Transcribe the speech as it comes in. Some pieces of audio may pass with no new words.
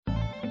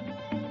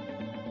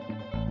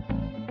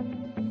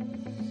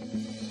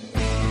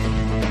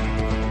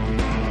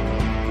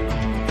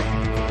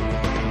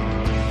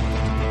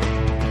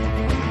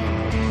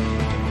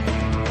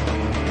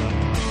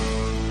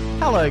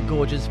Hello,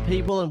 gorgeous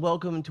people, and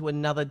welcome to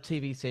another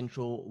TV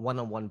Central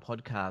one-on-one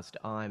podcast.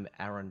 I'm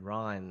Aaron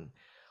Ryan.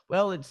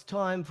 Well, it's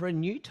time for a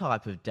new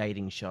type of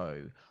dating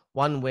show,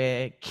 one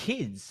where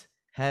kids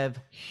have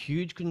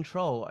huge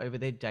control over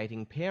their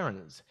dating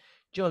parents.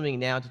 Joining me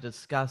now to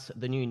discuss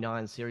the new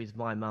Nine series,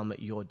 My Mum,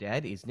 Your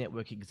Dad, is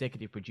network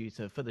executive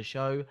producer for the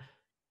show,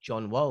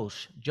 John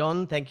Walsh.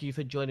 John, thank you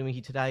for joining me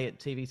here today at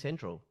TV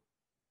Central.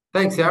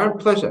 Thanks, Aaron.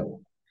 Pleasure.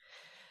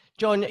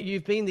 John,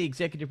 you've been the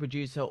executive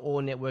producer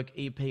or network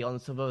EP on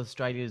some of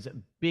Australia's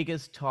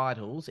biggest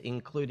titles,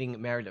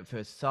 including Married at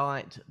First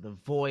Sight, The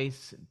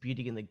Voice,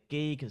 Beauty and the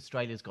Geek,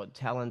 Australia's Got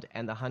Talent,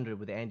 and The 100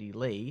 with Andy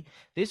Lee.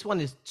 This one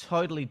is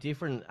totally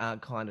different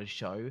kind of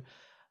show.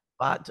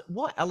 But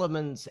what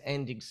elements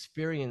and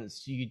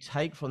experience do you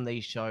take from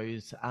these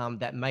shows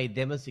that made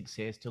them a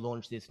success to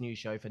launch this new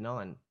show for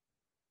Nine?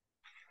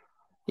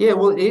 Yeah,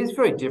 well, it is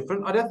very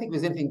different. I don't think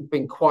there's anything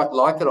been quite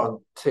like it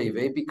on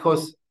TV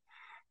because,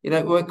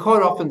 we're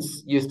quite often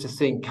used to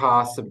seeing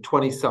casts of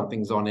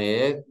 20-somethings on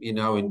air,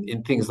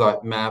 in things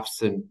like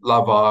Maths and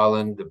Love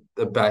Island,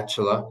 The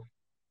Bachelor,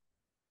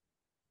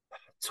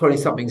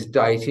 20-somethings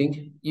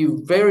dating.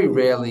 You very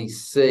rarely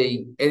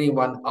see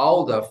anyone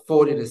older,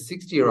 40 to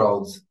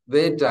 60-year-olds,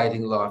 their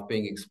dating life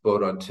being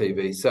explored on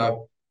TV.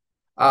 So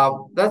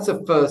that's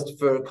a first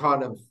for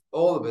kind of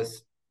all of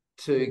us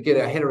to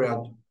get our head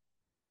around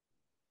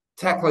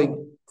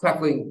tackling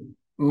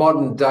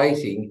modern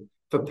dating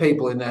for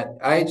people in that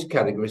age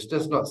category. It's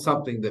just not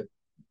something that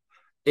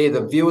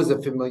either viewers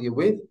are familiar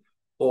with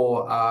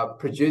or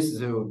producers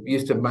who are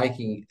used to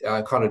making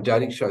kind of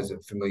dating shows are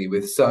familiar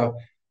with. So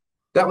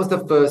that was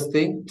the first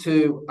thing,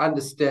 to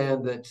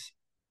understand that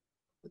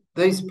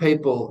these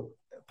people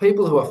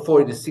who are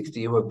 40 to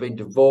 60 who have been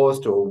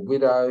divorced or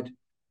widowed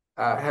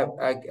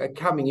are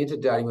coming into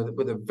dating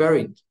with a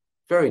very,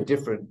 very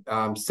different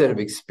set of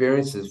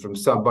experiences from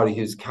somebody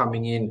who's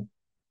coming in,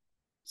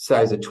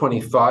 say, as a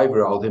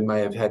 25-year-old who may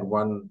have had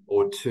one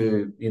or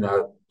two,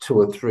 2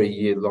 or 3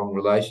 year long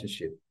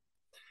relationship.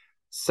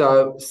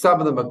 So some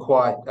of them are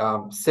quite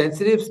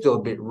sensitive, still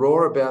a bit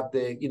raw about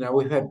their,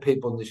 we've had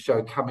people on the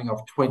show coming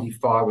off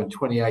 25 and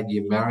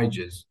 28-year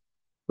marriages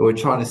who are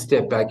trying to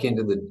step back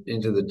into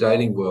the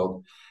dating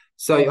world.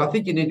 So I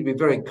think you need to be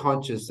very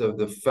conscious of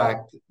the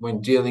fact when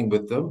dealing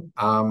with them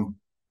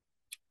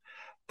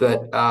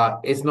that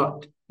it's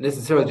not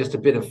necessarily just a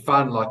bit of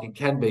fun like it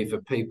can be for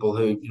people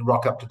who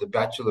rock up to the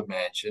Bachelor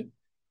Mansion.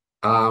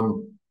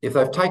 If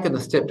they've taken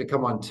the step to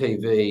come on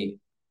TV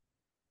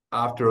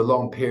after a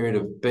long period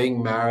of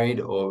being married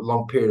or a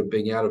long period of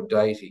being out of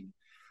dating,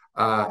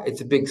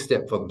 it's a big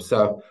step for them.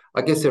 So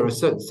I guess there are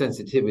certain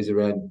sensitivities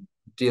around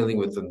dealing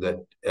with them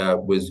that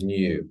was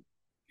new.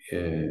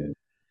 To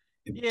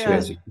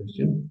answer your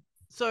question.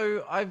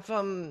 So I've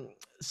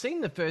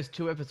seen the first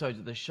 2 episodes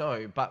of the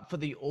show, but for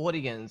the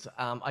audience,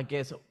 I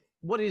guess,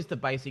 what is the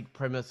basic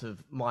premise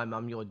of My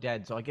Mum, Your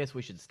Dad? So I guess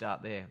we should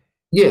start there.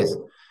 Yes.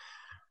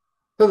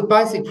 So the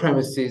basic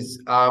premise is,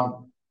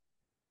 at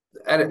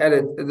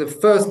the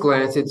first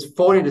glance, it's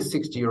 40 to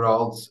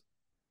 60-year-olds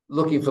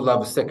looking for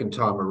love a second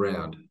time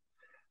around.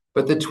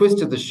 But the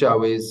twist of the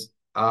show is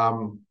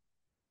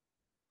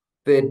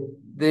their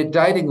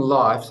dating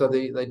life. So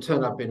they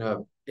turn up in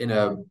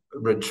a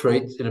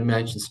retreat, in a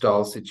mansion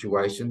style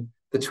situation.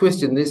 The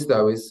twist in this,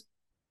 though, is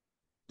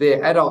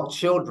their adult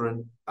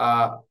children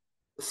are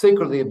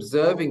secretly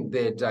observing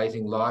their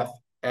dating life,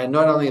 and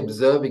not only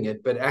observing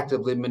it but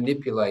actively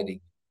manipulating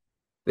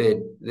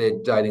their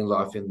dating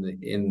life in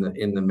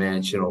the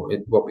mansion, or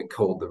what we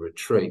call the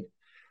retreat.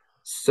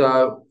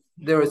 So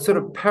there are sort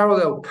of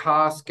parallel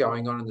casts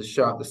going on in the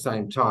show at the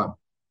same time.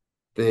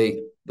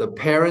 The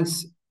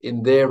parents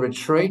in their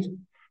retreat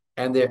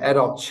and their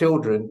adult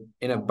children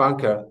in a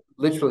bunker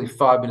literally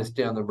 5 minutes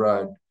down the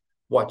road,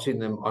 watching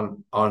them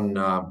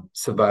on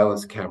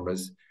surveillance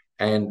cameras,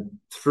 and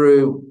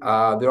through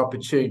the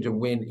opportunity to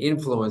win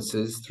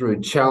influences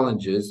through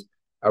challenges,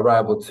 are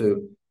able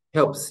to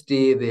help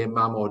steer their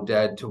mum or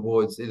dad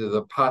towards either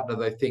the partner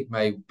they think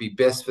may be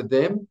best for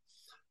them,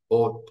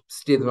 or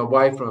steer them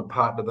away from a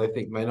partner they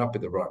think may not be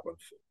the right one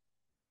for them.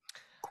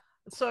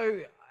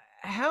 So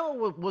how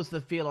was the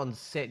feel on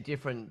set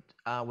different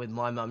with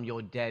My Mum,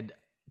 Your Dad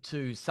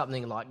to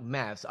something like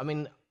Maths? I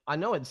mean, I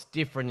know it's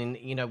different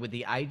in, with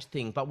the age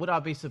thing, but would I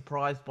be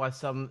surprised by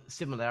some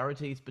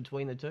similarities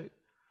between the two?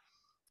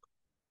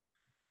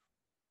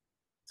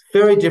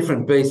 Very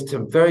different beast to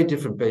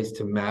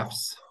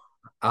Maths.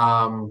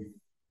 Um,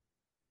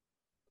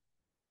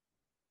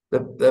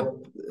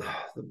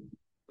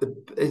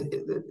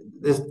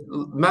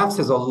 Maths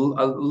has a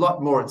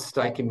lot more at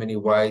stake in many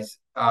ways,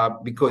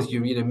 because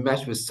you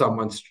match with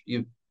someone,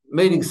 you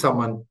meeting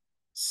someone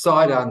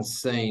sight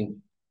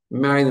unseen,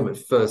 marrying them at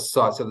first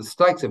sight. So the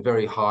stakes are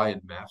very high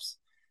in Maths.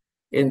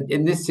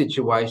 In this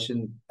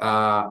situation,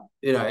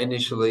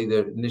 initially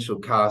the initial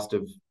cast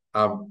of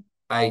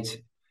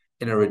 8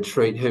 in a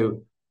retreat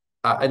who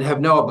and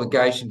have no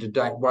obligation to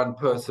date one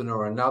person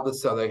or another,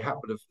 so they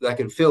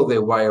can feel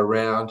their way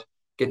around,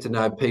 get to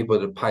know people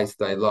at a pace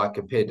they like,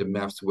 compared to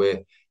Maths where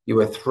you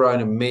are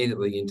thrown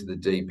immediately into the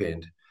deep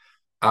end.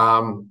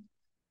 Um,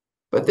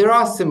 but there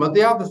are similar.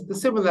 The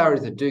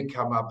similarities that do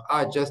come up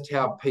are just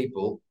how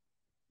people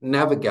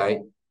navigate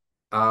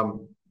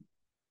um,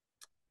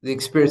 the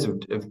experience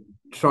of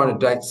trying to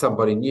date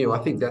somebody new. I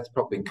think that's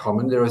probably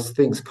common. There are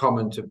things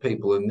common to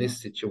people in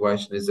this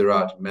situation as there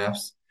are to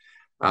maths.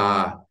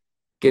 Uh,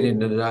 getting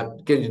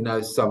to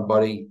know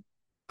somebody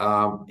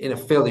in a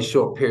fairly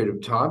short period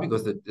of time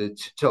because the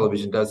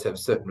television does have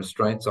certain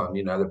restraints on,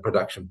 the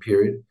production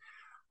period.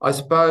 I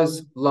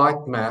suppose,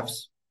 like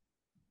maths,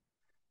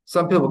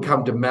 some people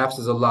come to maths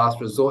as a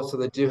last resort, so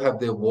they do have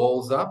their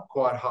walls up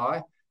quite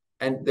high.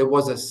 And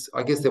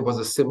I guess there was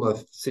a similar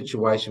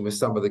situation with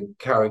some of the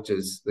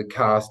characters, the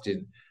cast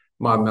in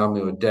My Mum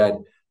or Dad,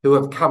 who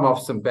have come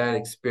off some bad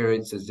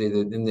experiences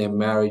either in their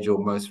marriage or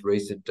most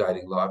recent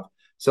dating life.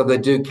 So they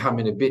do come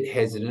in a bit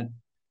hesitant,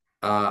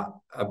 a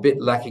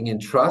bit lacking in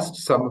trust,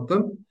 some of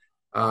them.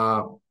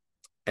 Uh,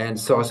 and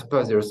so I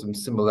suppose there are some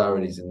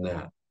similarities in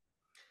that.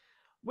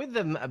 With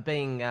them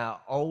being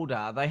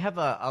older, they have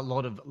a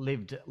lot of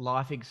lived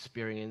life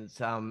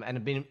experience and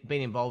have been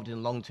involved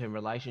in long term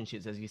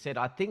relationships, as you said.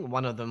 I think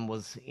one of them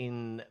was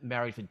in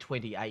married for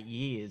 28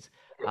 years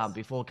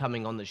before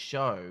coming on the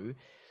show.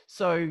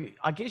 So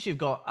I guess you've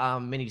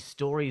got many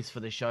stories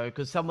for the show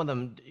because some of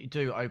them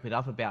do open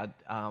up about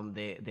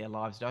their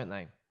lives, don't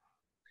they?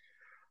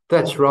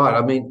 That's right.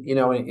 I mean,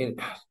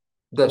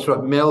 that's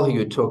right. Mel, who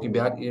you're talking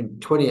about,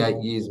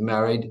 28 years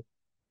married,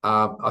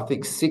 I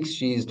think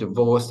 6 years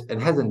divorced,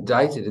 and hasn't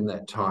dated in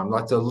that time.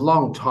 Like it's a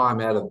long time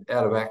out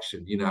of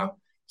action.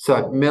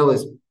 So Mel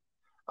is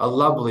a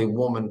lovely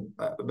woman,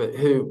 but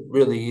who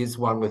really is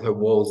one with her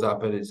walls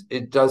up, and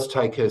it does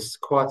take her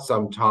quite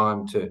some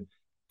time to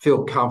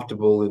feel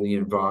comfortable in the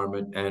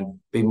environment and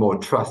be more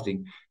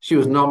trusting. She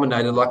was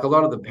nominated, like a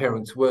lot of the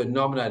parents were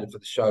nominated for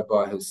the show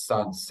by her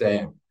son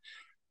Sam.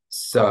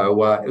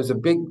 So it was a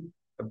big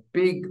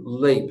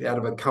leap out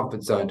of a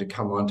comfort zone to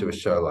come onto a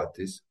show like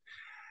this.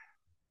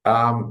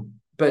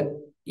 But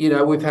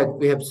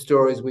we have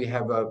stories. We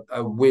have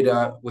a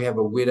widow. We have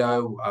a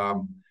widow.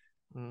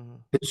 Hmm.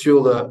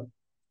 Petula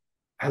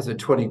has a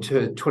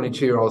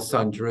 22-year-old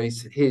son,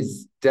 Dries.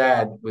 His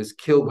dad was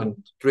killed when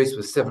Dries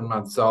was 7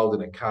 months old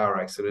in a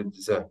car accident.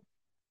 It's a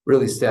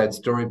really sad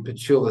story.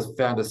 Petula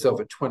found herself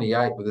at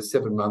 28 with a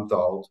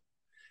 7-month-old.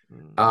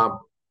 Um,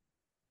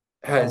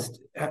 has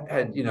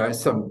had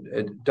some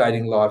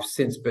dating life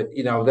since, but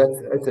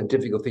that's a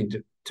difficult thing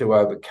to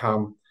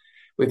overcome.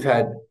 We've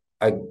had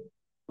a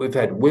we've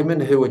had women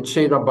who were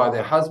cheated on by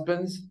their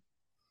husbands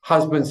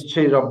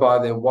cheated on by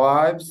their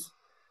wives.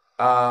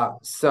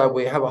 So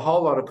we have a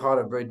whole lot of kind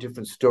of very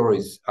different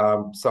stories.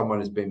 Someone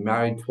has been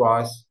married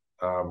twice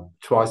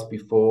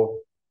before,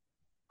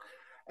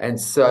 and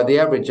so the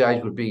average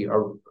age would be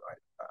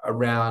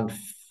around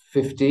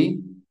 50,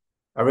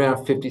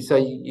 around 50. So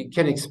you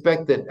can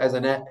expect that as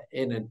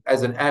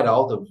an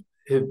adult of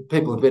who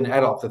people have been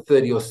adult for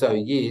 30 or so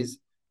years,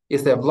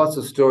 yes, they have lots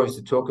of stories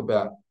to talk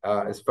about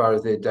as far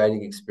as their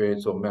dating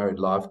experience or married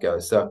life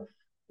goes. So,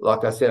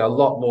 like I said, a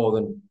lot more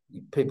than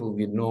people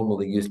you're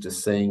normally used to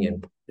seeing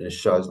in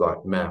shows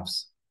like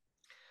Maths.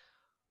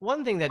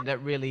 One thing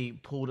that really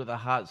pulled at the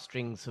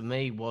heartstrings for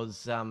me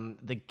was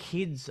the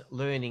kids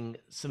learning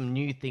some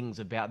new things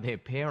about their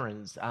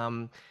parents.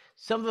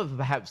 Some of them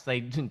perhaps they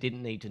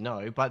didn't need to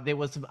know, but there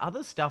was some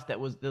other stuff that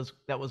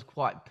was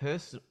quite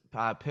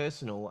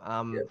personal.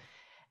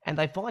 And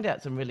they find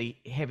out some really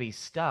heavy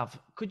stuff.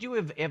 Could you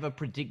have ever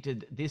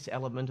predicted this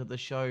element of the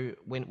show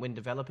when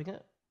developing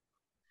it?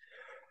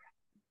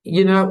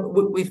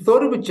 We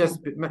thought it would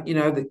just be,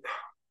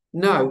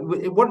 no,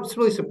 what's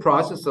really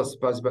surprised us, I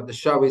suppose, about the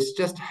show is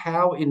just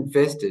how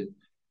invested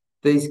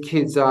these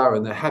kids are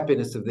in the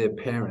happiness of their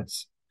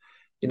parents.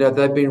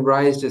 They've been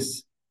raised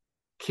as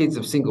kids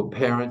of single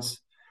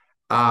parents,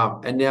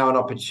 and now an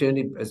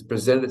opportunity has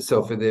presented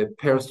itself for their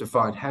parents to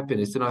find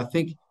happiness. And I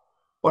think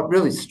what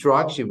really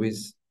strikes you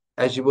is,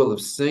 as you will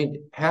have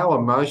seen, how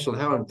emotional,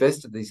 how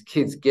invested these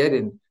kids get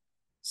in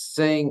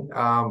seeing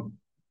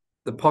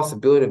the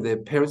possibility of their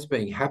parents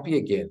being happy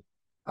again.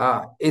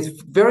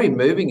 It's very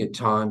moving at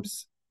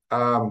times.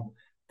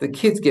 The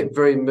kids get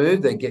very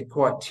moved. They get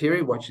quite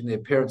teary watching their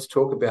parents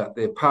talk about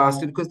their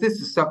past, and because this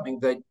is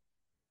something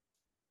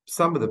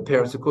some of the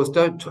parents, of course,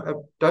 don't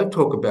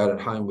talk about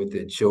at home with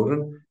their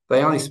children.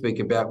 They only speak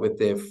about with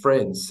their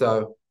friends.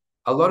 So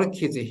a lot of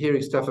kids are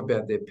hearing stuff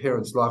about their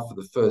parents' life for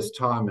the first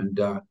time, and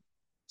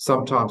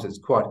sometimes it's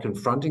quite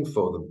confronting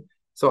for them.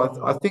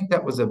 So I think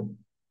that was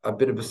a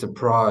bit of a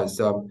surprise.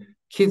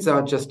 Kids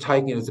aren't just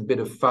taking it as a bit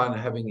of fun,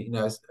 having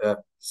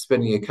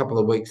spending a couple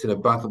of weeks in a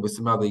bunker with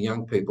some other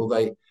young people.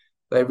 They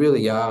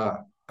really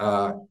are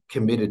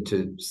committed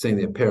to seeing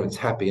their parents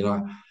happy,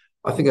 and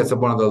I think that's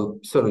one of the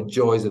sort of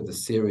joys of the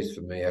series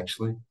for me,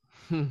 actually.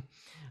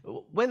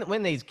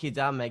 When these kids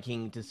are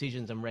making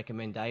decisions and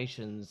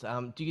recommendations,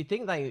 do you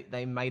think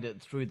they made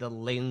it through the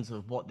lens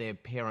of what their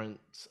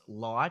parents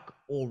like,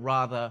 or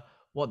rather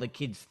what the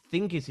kids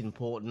think is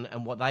important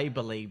and what they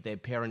believe their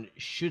parent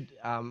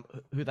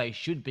who they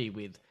should be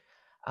with?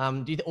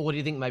 Or do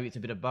you think maybe it's a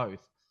bit of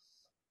both?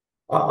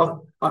 I,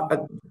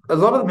 a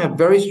lot of them have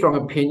very strong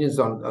opinions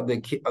on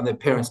on their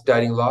parents'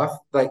 dating life.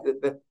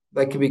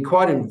 They can be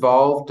quite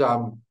involved.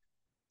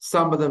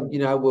 Some of them,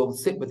 will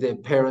sit with their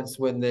parents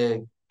when they're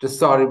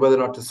deciding whether or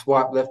not to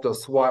swipe left or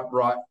swipe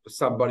right for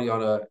somebody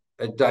on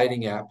a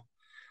dating app.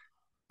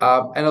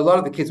 And a lot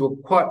of the kids will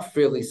quite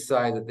freely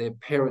say that their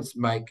parents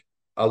make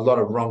a lot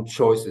of wrong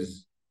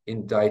choices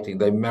in dating.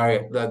 They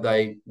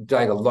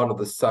date a lot of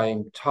the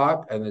same type,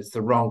 and it's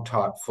the wrong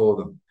type for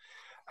them.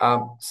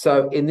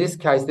 So in this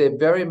case, they're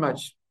very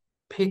much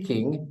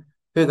picking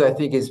who they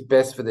think is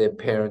best for their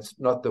parents,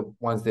 not the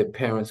ones their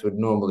parents would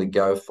normally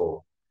go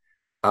for.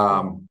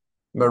 Mm.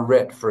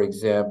 Marette, for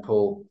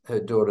example,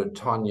 her daughter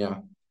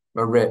Tonya,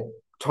 Marette,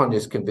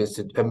 Tonya's convinced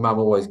that her mum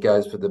always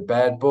goes for the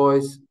bad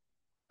boys.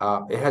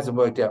 It hasn't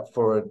worked out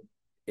for her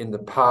in the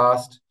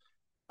past.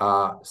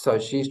 So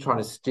she's trying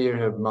to steer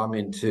her mum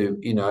into,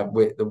 in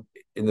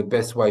the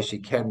best way she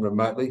can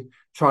remotely,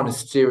 trying to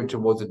steer it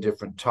towards a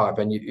different type.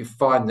 And you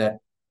find that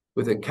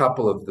with a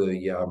couple of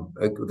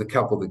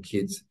the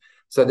kids.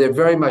 So they're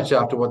very much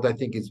after what they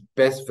think is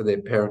best for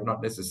their parent,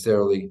 not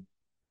necessarily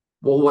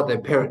what their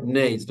parent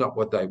needs, not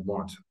what they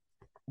want.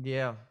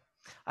 Yeah.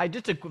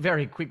 Just a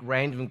very quick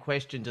random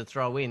question to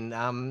throw in.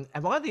 Am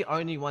I the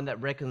only one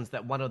that reckons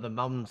that one of the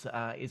mums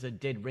is a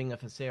dead ringer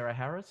for Sarah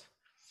Harris?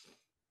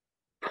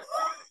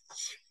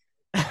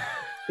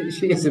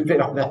 She is a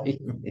bit on that.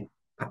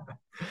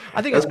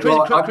 I think it's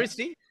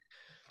Christy.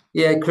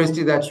 Yeah,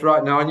 Christy, that's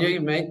right. No, I knew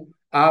you meant.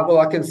 Well,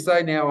 I can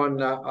say now on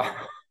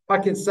I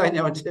can say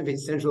now on TV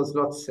Central, it's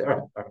not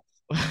Sarah.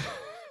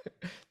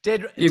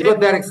 You've got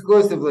Dead. that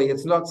exclusively.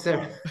 It's not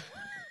Sarah.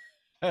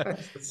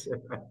 It's not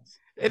Sarah.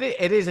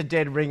 It is a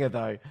dead ringer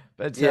though,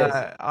 but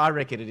Yes. I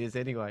reckon it is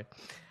anyway.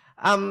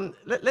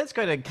 Let's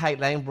go to Kate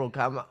Langbrook.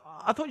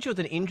 I thought she was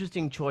an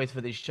interesting choice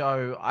for this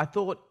show. I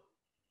thought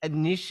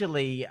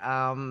initially,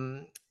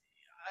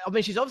 I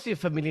mean, she's obviously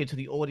familiar to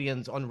the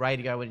audience on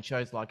radio and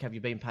shows like Have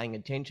You Been Paying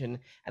Attention?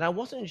 And I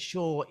wasn't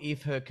sure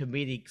if her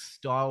comedic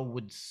style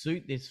would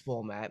suit this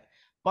format.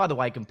 By the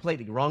way,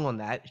 completely wrong on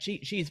that.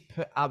 She's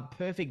a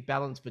perfect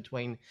balance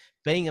between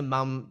being a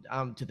mum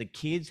to the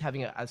kids,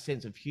 having a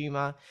sense of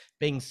humor,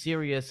 being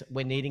serious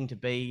when needing to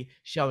be,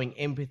 showing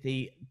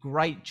empathy.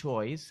 Great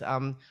choice.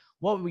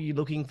 What were you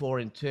looking for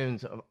in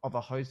terms of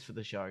a host for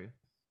the show?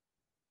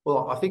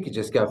 Well, I think you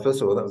just go,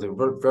 first of all, that was a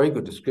very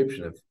good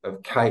description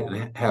of Kate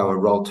and how her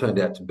role turned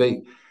out to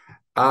be.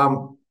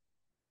 Um,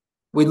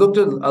 we looked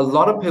at a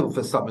lot of people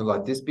for something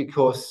like this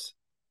because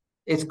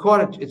it's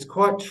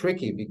quite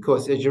tricky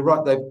because, as you're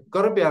right, they've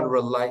got to be able to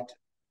relate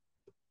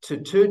to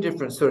two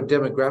different sort of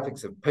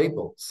demographics of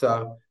people.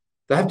 So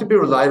they have to be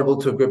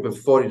relatable to a group of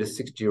 40 to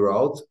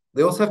 60-year-olds.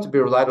 They also have to be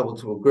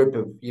relatable to a group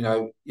of,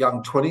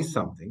 young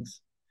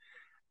 20-somethings,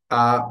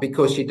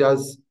 because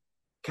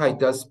Kate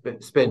does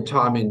spend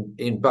time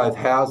in both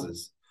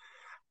houses.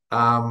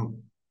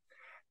 And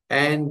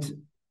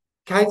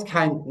Kate's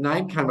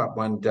name came up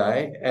one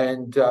day,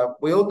 and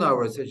we all know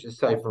her, as you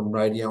say, from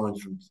radio and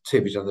from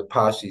TV shows in the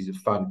past. She's a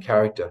fun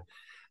character.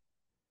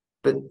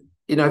 But,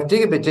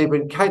 dig a bit deeper,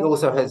 and Kate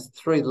also has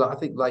three, I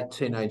think, late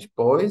teenage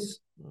boys.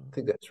 I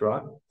think that's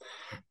right.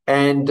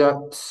 And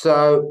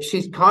so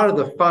she's kind of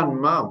the fun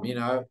mum,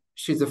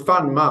 she's a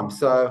fun mum.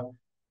 So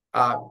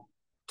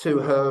to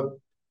her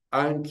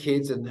own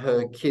kids and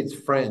her kids'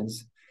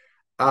 friends.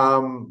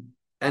 And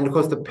of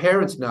course, the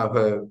parents know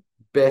her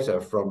better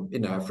from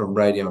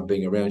radio and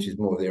being around. She's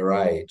more their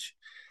age.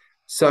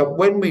 So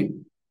when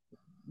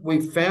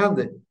we found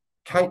that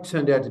Kate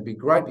turned out to be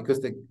great because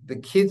the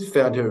kids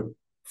found her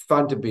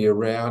fun to be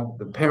around.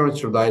 The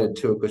parents related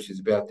to her because she's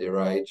about their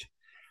age.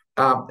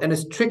 And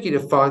it's tricky to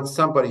find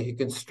somebody who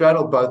can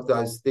straddle both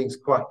those things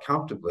quite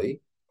comfortably.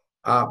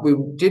 We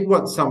did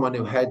want someone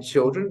who had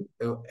children,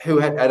 who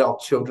had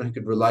adult children who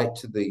could relate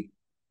to the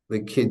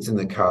kids in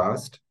the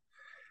cast.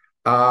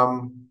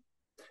 And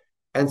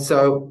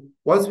so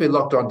once we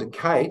locked on to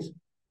Kate,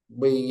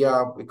 we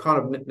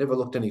kind of never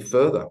looked any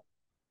further.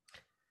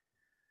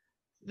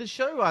 The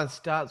show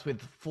starts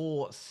with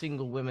four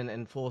single women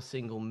and four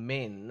single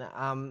men.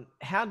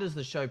 How does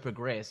the show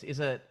progress?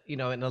 Is it,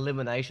 an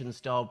elimination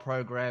style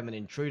program and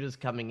intruders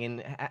coming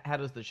in? How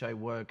does the show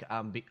work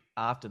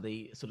after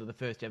the sort of the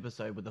first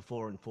episode with the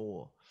 4 and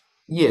 4?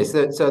 Yes,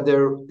 so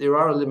there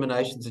are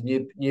eliminations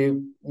and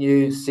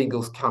new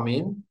singles come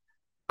in,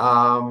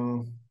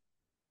 and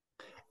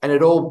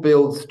it all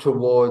builds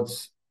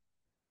towards.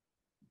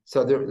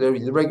 So there are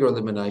the regular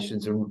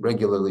eliminations and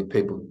regularly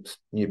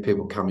new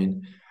people come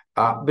in,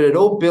 but it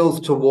all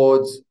builds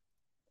towards.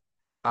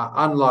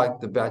 Unlike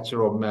The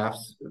Bachelor or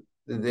Maths,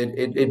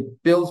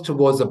 it builds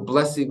towards a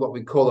blessing, what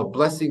we call a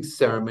blessing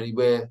ceremony,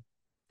 where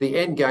the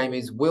end game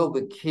is, will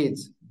the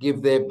kids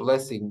give their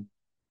blessing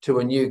to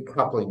a new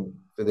coupling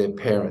for their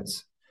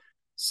parents?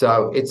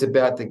 So it's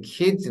about the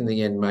kids in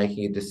the end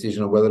making a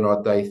decision on whether or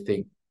not they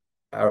think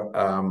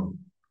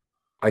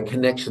a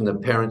connection the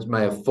parents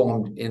may have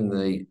formed in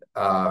the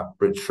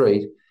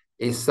retreat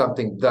is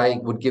something they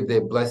would give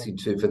their blessing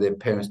to for their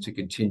parents to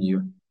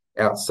continue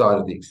outside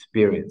of the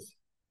experience.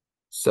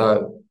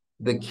 So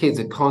the kids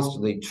are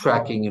constantly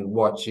tracking and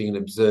watching and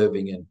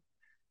observing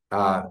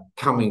and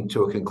coming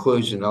to a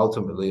conclusion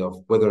ultimately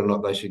of whether or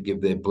not they should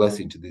give their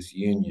blessing to this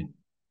union.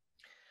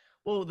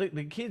 Well,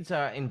 the kids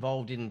are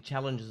involved in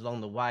challenges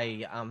along the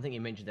way. I think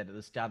you mentioned that at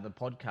the start of the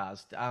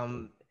podcast.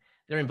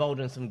 They're involved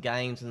in some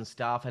games and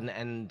stuff,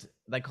 and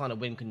they kind of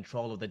win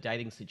control of the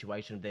dating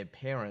situation of their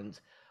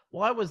parents.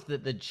 Why was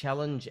the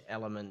challenge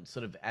element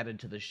sort of added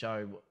to the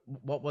show?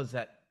 What was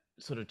that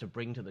sort of to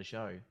bring to the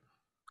show?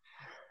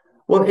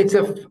 Well, it's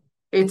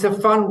a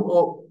fun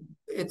well,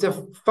 it's a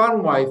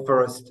fun way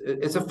for us.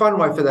 It's a fun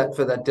way for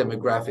that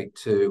demographic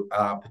to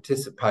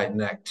participate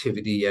in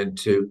activity and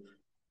to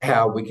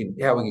how we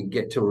can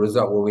get to a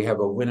result where we have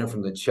a winner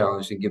from the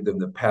challenge and give them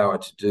the power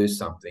to do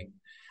something.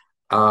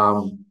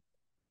 Um,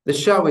 the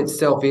show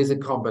itself is a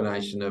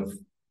combination of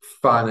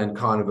fun and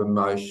kind of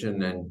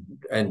emotion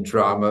and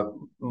drama,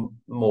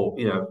 more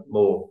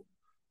more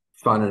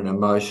fun and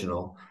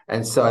emotional.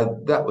 And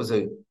so that was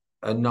a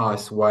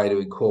nice way to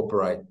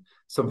incorporate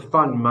some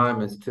fun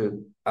moments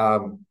to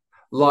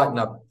lighten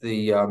up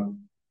the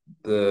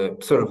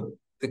sort of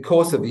the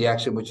course of the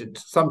action, which it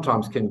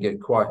sometimes can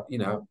get quite,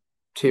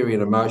 teary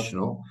and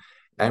emotional.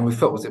 And we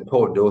felt it was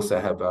important to also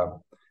have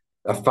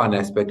a fun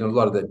aspect. And a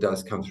lot of that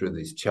does come through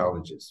these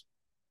challenges.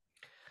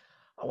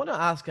 I want to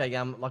ask a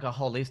like a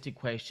holistic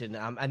question,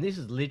 and this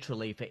is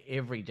literally for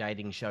every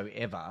dating show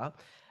ever.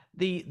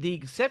 The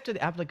accepted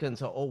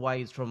applicants are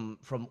always from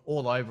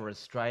all over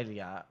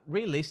Australia.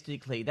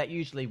 Realistically, that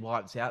usually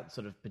wipes out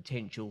sort of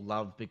potential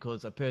love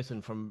because a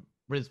person from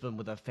Brisbane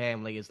with a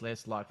family is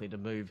less likely to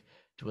move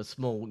to a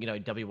small,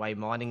 WA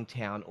mining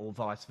town or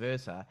vice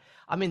versa.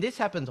 I mean, this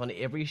happens on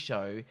every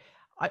show.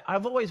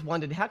 I've always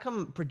wondered how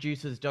come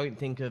producers don't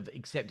think of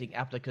accepting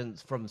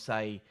applicants from,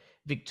 say,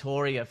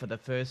 Victoria for the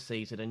first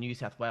season and New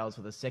South Wales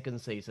for the second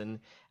season,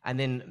 and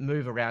then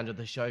move around as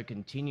the show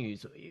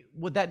continues.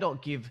 Would that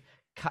not give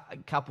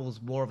couples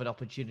more of an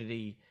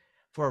opportunity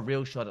for a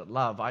real shot at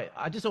love?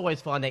 I just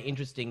always find that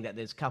interesting that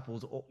there's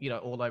couples,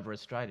 all over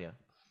Australia.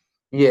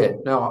 Yeah,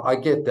 no, I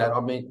get that. I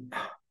mean,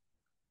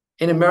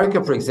 in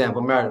America, for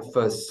example, Married at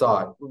First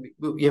Sight,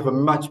 you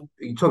have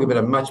you're talking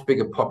about a much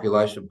bigger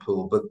population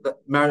pool, but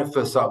Married at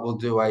First Sight will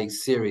do a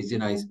series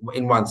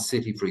in one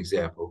city, for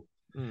example.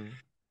 Mm.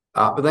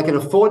 But they can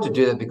afford to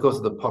do that because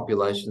of the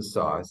population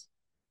size.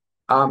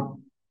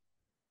 Um,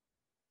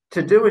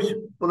 to do it,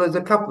 well, there's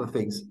a couple of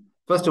things.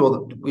 First of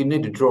all, we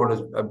need to draw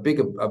in a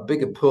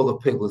bigger pool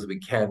of people as we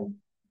can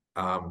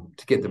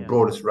to get the Yeah.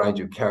 broadest range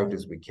of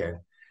characters we can.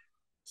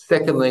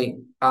 Secondly,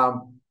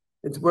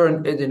 it's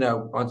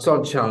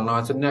on Channel 9,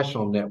 it's a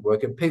national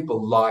network, and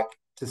people like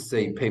to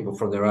see people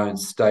from their own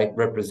state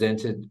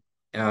represented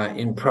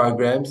in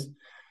programs.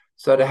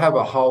 So to have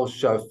a whole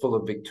show full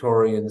of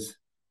Victorians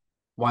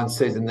one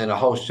season, then a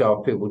whole show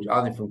of people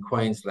only from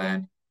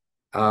Queensland,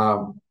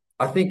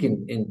 I think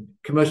in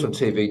commercial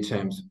TV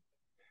terms,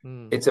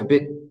 Mm.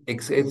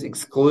 it's it's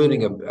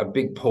excluding a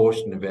big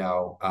portion of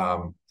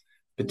our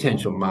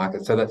potential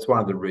market. So that's one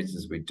of the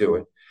reasons we do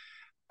it.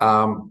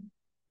 Um,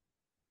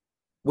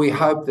 we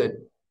hope that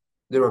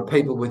there are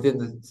people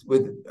within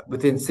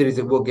cities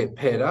that will get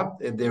paired up.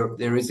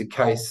 There is a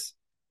case.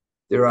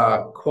 There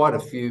are quite a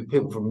few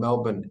people from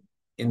Melbourne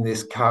in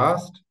this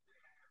cast.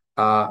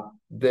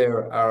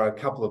 There are a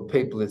couple of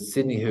people in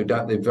Sydney who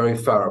don't live very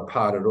far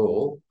apart at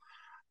all.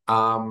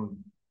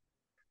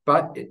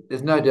 But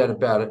there's no doubt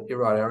about it. You're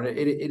right, Aaron.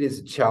 It is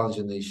a challenge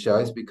in these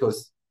shows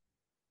because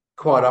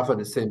quite often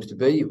it seems to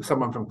be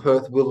someone from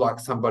Perth will like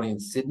somebody in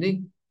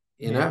Sydney,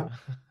 you Yeah. know,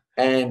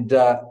 and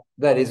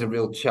that is a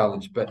real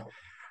challenge. But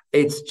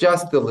it's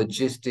just the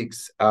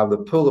logistics,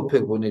 the pool of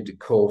people we need to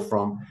call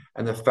from,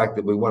 and the fact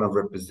that we want to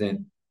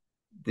represent,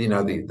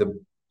 the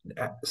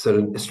sort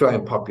of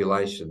Australian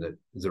population that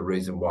is a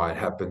reason why it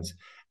happens.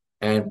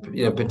 And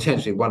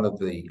potentially one of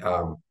the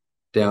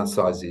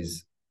downsides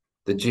is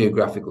the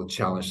geographical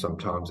challenge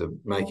sometimes of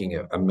making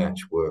a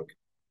match work.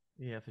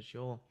 Yeah, for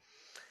sure.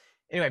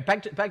 Anyway,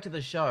 back to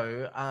the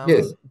show.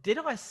 Yes. Did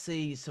I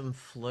see some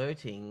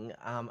flirting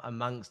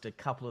amongst a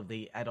couple of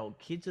the adult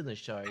kids in the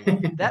show?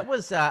 That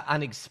was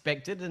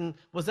unexpected, and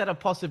was that a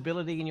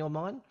possibility in your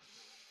mind?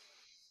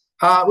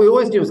 We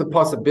always knew it was a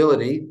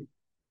possibility.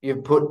 You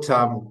put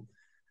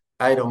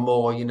eight or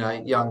more,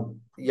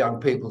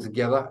 young people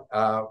together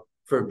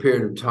for a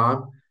period of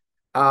time.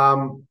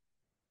 Um,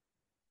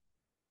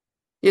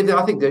 yeah,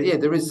 I think that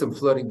there is some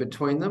flirting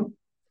between them.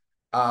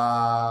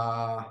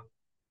 Uh,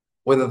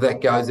 whether that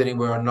goes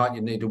anywhere or not,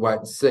 you need to wait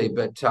and see.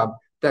 But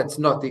that's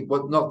not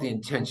the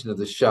intention of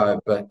the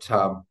show. But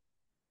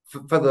for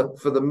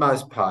the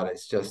most part,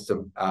 it's just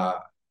some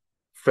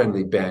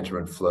friendly banter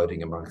and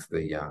flirting amongst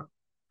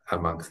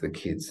the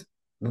kids.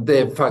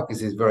 Their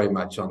focus is very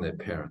much on their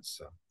parents.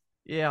 So.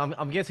 Yeah,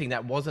 I'm guessing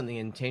that wasn't the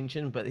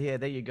intention, but yeah,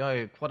 there you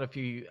go. Quite a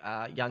few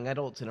young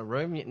adults in a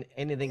room.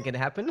 Anything can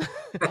happen.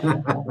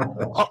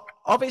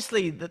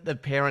 Obviously, the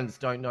parents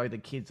don't know the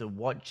kids are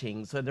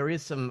watching, so there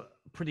is some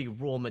pretty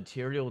raw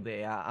material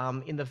there.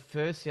 In the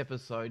first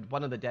episode,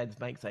 one of the dads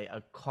makes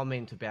a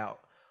comment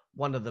about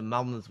one of the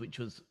mums, which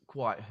was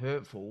quite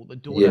hurtful.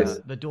 Yes.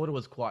 The daughter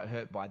was quite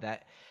hurt by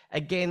that.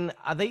 Again,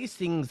 are these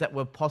things that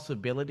were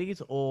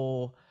possibilities,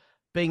 or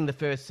being the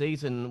first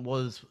season,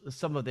 was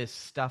some of this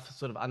stuff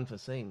sort of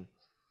unforeseen?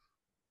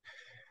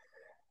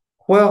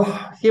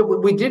 Well, yeah,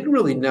 we didn't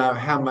really know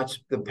how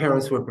much the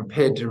parents were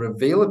prepared to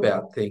reveal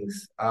about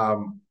things.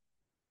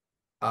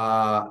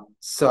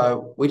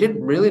 So we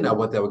didn't really know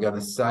what they were going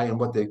to say and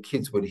what their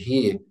kids would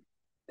hear.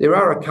 There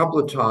are a couple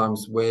of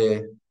times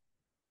where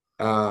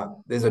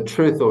there's a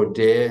truth or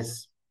dare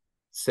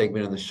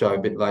segment in the show a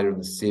bit later in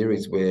the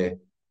series where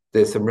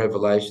there's some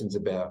revelations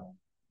about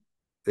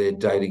their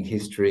dating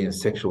history and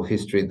sexual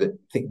history that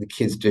I think the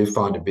kids do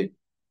find a bit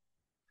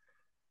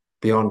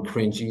beyond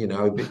cringy,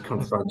 a bit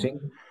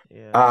confronting.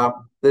 Yeah.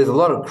 There's a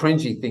lot of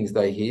cringy things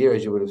they hear,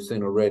 as you would have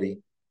seen already.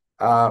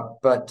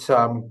 But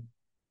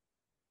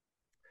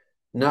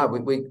no,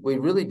 we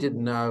really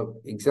didn't know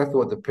exactly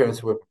what the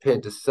parents were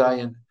prepared to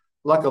say. And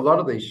like a lot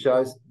of these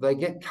shows, they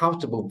get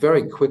comfortable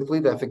very quickly.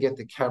 They forget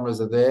the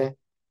cameras are there,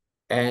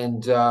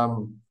 and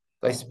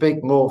they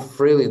speak more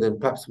freely than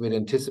perhaps we'd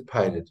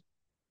anticipated.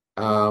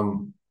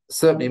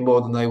 Certainly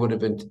more than they would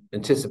have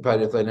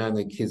anticipated if they'd known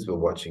their kids were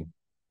watching.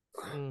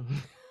 Mm.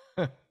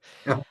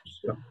 Yeah,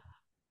 sure.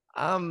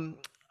 um,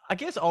 I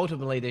guess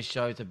ultimately this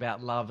show's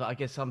about love. I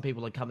guess some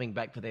people are coming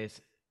back for their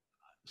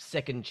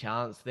second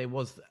chance. There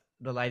was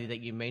the lady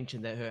that you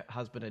mentioned that her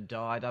husband had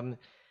died.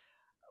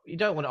 You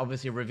don't want to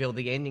obviously reveal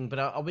the ending, but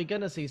are we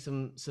going to see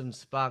some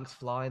sparks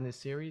fly in this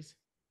series?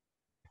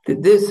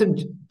 There's some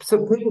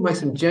people make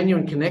some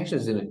genuine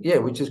connections in it, yeah,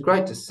 which is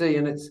great to see.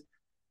 And it's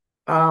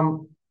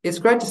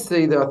great to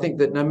see that I think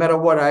that no matter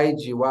what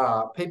age you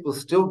are, people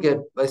still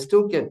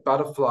get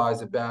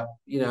butterflies about,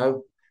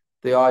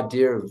 the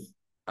idea of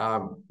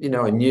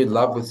a new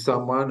love with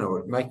someone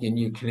or making a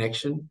new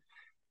connection.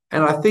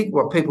 And I think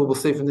what people will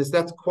see from this,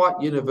 that's quite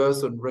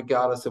universal,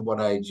 regardless of what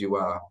age you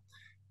are.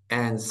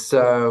 And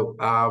so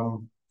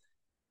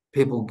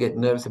people get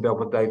nervous about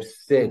what they've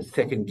said,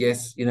 second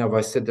guess, if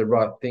I said the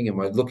right thing,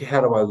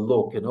 how do I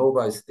look, and all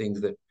those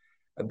things that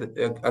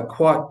are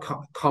quite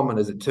common,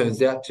 as it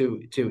turns out,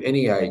 to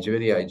any age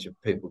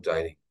of people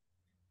dating.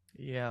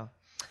 Yeah.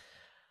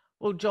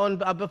 Well,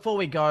 John, before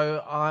we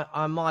go,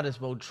 I might as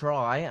well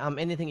try.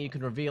 Anything you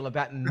can reveal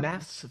about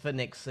maths for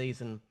next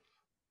season?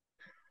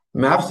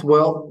 Maths,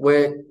 well,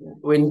 we're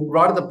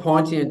right at the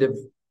pointy end of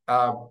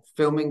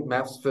filming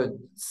maths for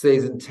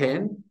season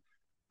 10.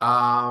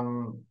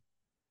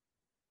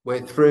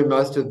 We're through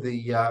most of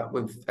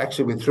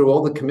we're through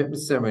all the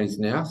commitment ceremonies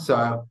now,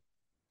 so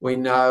we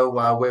know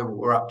where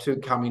we're up to,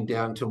 coming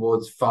down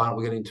towards final.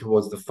 We're getting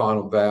towards the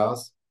final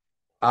vows.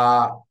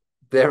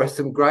 There are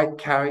some great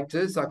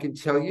characters, I can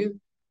tell you.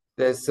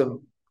 There's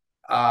some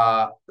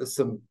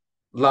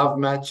love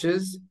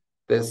matches.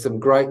 There's some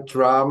great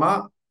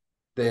drama.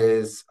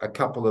 There's a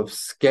couple of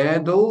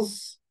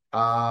scandals,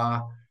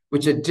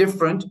 which are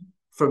different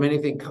from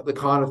the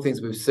kind of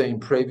things we've seen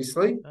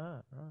previously.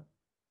 Oh,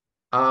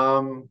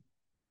 right.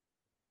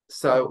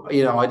 So,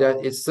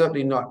 it's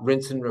certainly not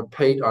rinse and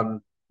repeat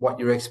on what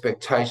your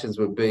expectations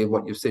would be.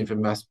 What you've seen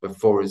from Mass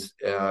before is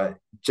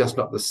just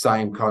not the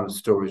same kind of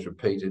stories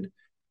repeated.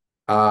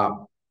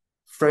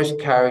 Fresh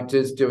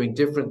characters doing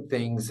different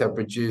things have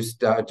produced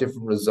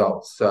different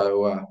results.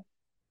 So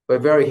we're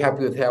very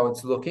happy with how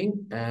it's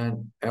looking,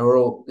 and we're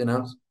all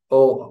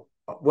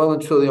well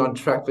and truly on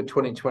track for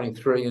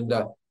 2023, and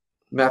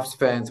MAFS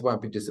fans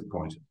won't be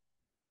disappointed.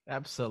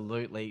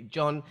 Absolutely.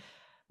 John,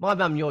 My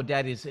Mum, Your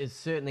Dad is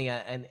certainly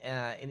an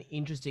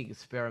interesting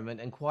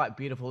experiment and quite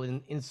beautiful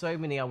in so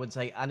many, I would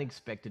say,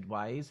 unexpected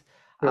ways.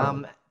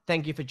 Right.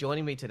 Thank you for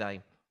joining me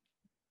today.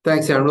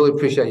 Thanks, Aaron. Really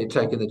appreciate you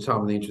taking the time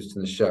and the interest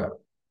in the show.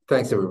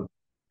 Thanks, everyone.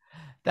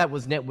 That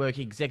was Network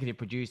Executive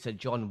Producer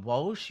John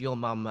Walsh. Your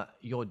Mum,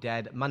 Your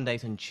Dad,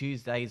 Mondays and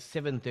Tuesdays,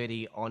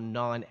 7:30 on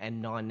 9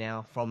 and 9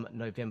 Now from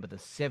November the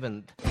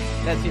 7th.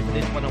 That's it for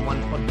this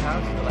one-on-one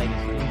podcast. For the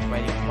latest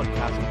integrated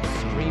podcast and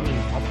streaming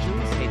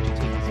options, head to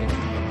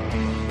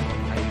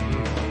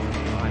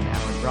tvcentral.com.au. I'm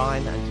Aaron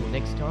Ryan. Until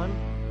next time,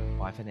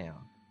 bye for now.